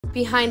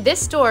Behind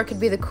this door could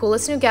be the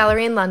coolest new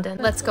gallery in London.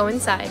 Let's go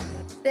inside.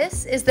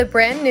 This is the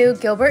brand new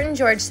Gilbert and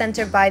George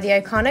Center by the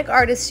iconic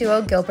artist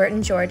duo Gilbert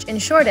and George in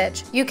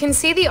Shoreditch. You can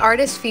see the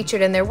artists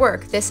featured in their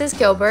work. This is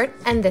Gilbert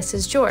and this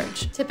is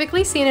George.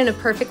 Typically seen in a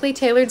perfectly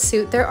tailored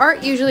suit, their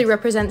art usually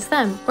represents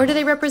them. Or do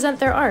they represent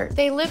their art?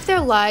 They live their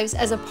lives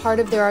as a part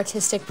of their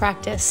artistic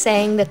practice,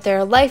 saying that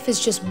their life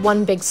is just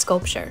one big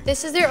sculpture.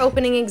 This is their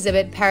opening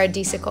exhibit,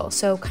 Paradisical,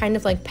 so kind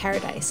of like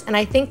paradise. And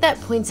I think that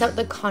points out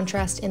the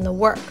contrast in the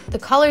work. The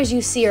colors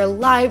you see are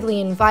lively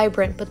and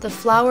vibrant, but the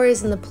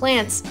flowers and the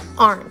plants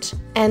aren't.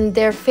 And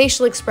their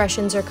facial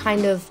expressions are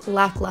kind of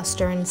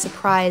lackluster and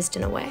surprised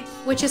in a way,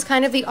 which is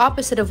kind of the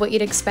opposite of what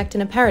you'd expect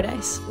in a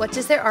paradise. What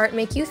does their art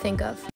make you think of?